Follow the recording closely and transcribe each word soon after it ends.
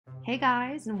Hey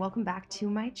guys, and welcome back to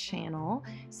my channel.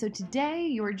 So today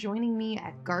you're joining me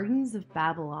at Gardens of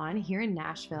Babylon here in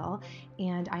Nashville,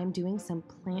 and I am doing some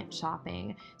plant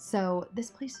shopping. So this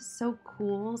place is so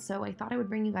cool, so I thought I would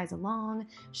bring you guys along,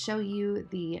 show you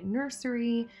the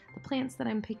nursery, the plants that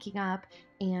I'm picking up,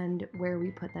 and where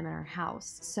we put them in our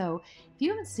house. So if you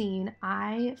haven't seen,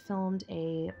 I filmed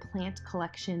a plant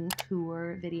collection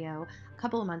tour video a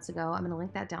couple of months ago. I'm going to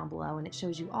link that down below, and it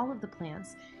shows you all of the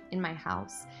plants in my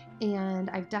house. And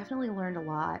I've definitely learned a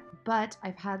lot, but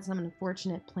I've had some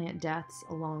unfortunate plant deaths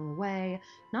along the way.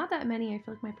 Not that many, I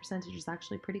feel like my percentage is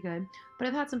actually pretty good, but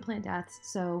I've had some plant deaths,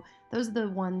 so those are the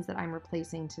ones that I'm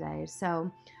replacing today.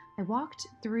 So I walked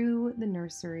through the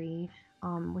nursery,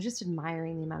 was just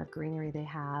admiring the amount of greenery they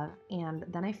have, and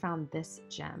then I found this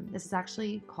gem. This is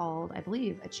actually called, I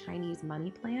believe, a Chinese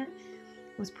money plant.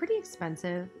 It was pretty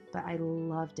expensive, but I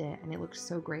loved it, and it looked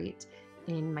so great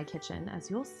in my kitchen, as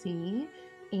you'll see.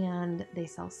 And they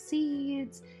sell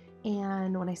seeds,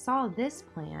 and when I saw this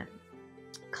plant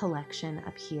collection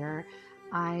up here,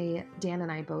 Dan and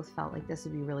I both felt like this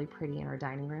would be really pretty in our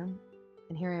dining room.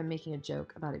 And here I am making a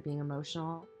joke about it being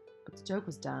emotional, but the joke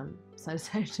was dumb, so I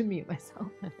decided to mute myself.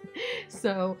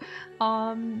 So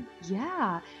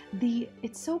yeah,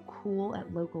 it's so cool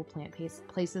at local plant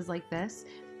places like this,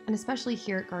 and especially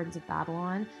here at Gardens of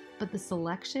Babylon. But the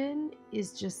selection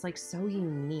is just like so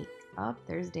unique. Oh,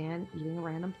 there's Dan eating a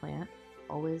random plant.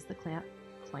 Always the class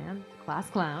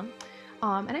clown.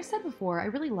 And I've said before, I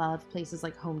really love places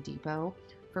like Home Depot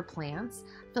for plants.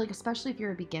 I feel like especially if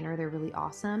you're a beginner, they're really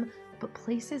awesome. But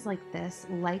places like this,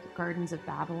 like Gardens of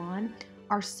Babylon,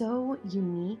 are so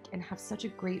unique and have such a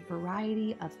great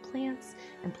variety of plants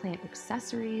and plant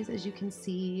accessories, as you can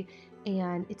see.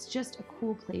 And it's just a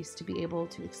cool place to be able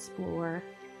to explore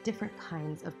different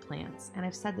kinds of plants. And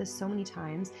I've said this so many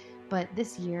times, but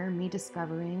this year, me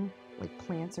discovering like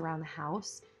plants around the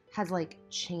house has like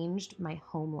changed my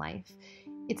home life.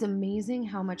 It's amazing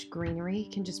how much greenery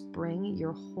can just bring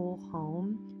your whole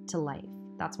home to life.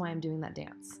 That's why I'm doing that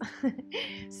dance.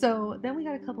 So then we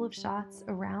got a couple of shots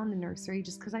around the nursery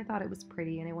just because I thought it was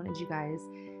pretty and I wanted you guys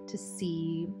to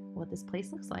see what this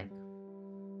place looks like.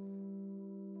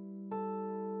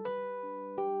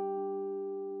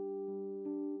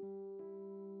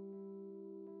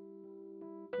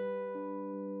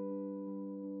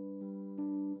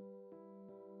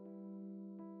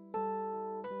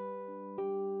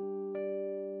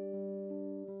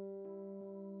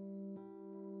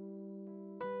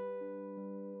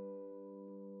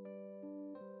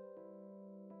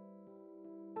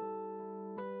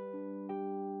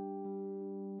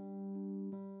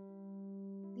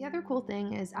 The other cool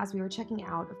thing is, as we were checking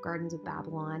out of Gardens of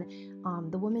Babylon,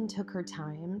 the woman took her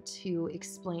time to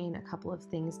explain a couple of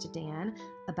things to Dan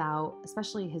about,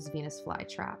 especially his Venus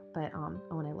flytrap. But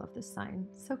oh, and I love this sign,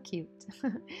 so cute.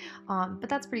 But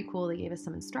that's pretty cool. They gave us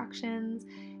some instructions,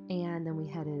 and then we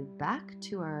headed back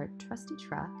to our trusty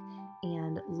truck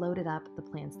and loaded up the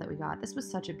plants that we got. This was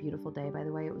such a beautiful day, by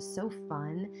the way. It was so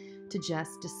fun to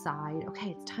just decide,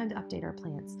 okay, it's time to update our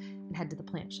plants and head to the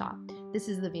plant shop. This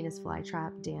is the Venus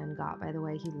flytrap Dan got, by the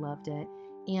way. He loved it.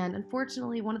 And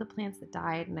unfortunately, one of the plants that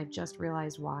died, and I've just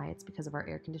realized why, it's because of our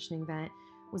air conditioning vent,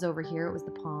 was over here. It was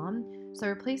the palm. So I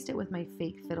replaced it with my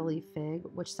fake fiddle leaf fig,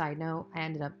 which, side note, I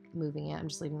ended up moving it. I'm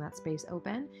just leaving that space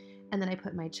open. And then I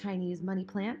put my Chinese money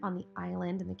plant on the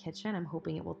island in the kitchen. I'm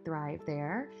hoping it will thrive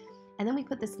there. And then we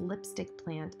put this lipstick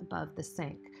plant above the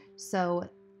sink. So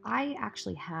I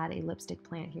actually had a lipstick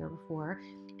plant here before,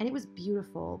 and it was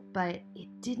beautiful, but it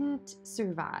didn't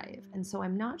survive. And so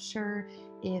I'm not sure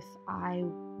if I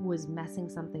was messing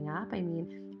something up. I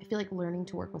mean, I feel like learning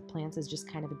to work with plants is just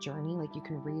kind of a journey. Like, you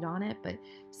can read on it, but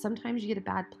sometimes you get a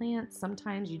bad plant,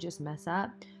 sometimes you just mess up.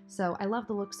 So I love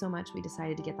the look so much, we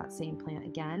decided to get that same plant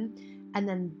again. And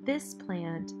then this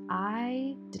plant,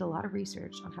 I did a lot of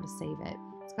research on how to save it.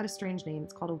 It's got a strange name.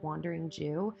 It's called a wandering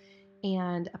Jew.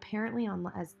 And apparently,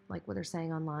 as like what they're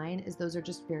saying online, is those are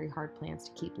just very hard plants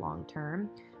to keep long term.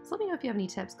 So let me know if you have any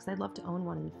tips, because I'd love to own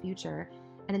one in the future.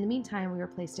 And in the meantime, we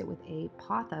replaced it with a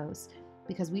pothos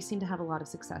because we seem to have a lot of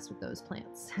success with those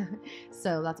plants.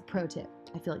 So that's a pro tip.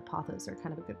 I feel like pothos are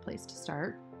kind of a good place to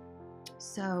start.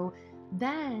 So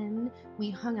then we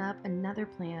hung up another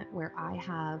plant where I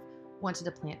have wanted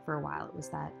to plant for a while. It was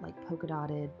that like polka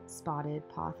dotted, spotted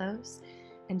pothos.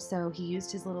 And so he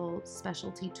used his little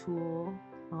specialty tool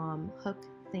hook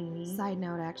thingy. Side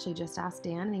note, I actually just asked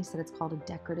Dan, and he said it's called a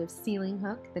decorative ceiling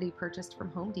hook that he purchased from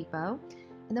Home Depot.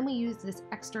 And then we used this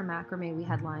extra macrame we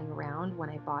had lying around when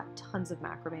I bought tons of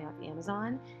macrame off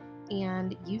Amazon.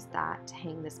 and used that to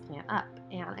hang this plant up.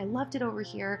 And I loved it over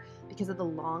here because of the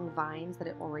long vines that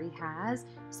it already has.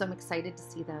 So I'm excited to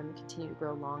see them continue to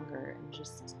grow longer and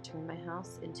just turn my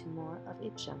house into more of a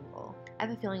jungle. I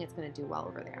have a feeling it's going to do well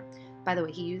over there. By the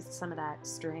way, he used some of that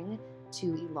string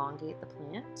to elongate the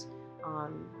plant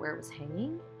where it was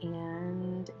hanging.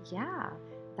 And yeah,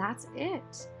 that's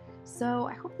it. So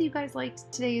I hope that you guys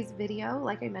liked today's video.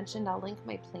 Like I mentioned, I'll link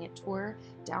my plant tour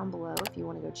down below if you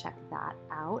want to go check that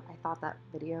out. I thought that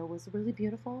video was really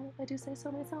beautiful, if I do say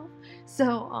so myself.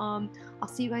 So I'll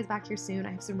see you guys back here soon.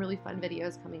 I have some really fun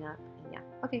videos coming up. And yeah,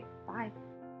 okay, bye.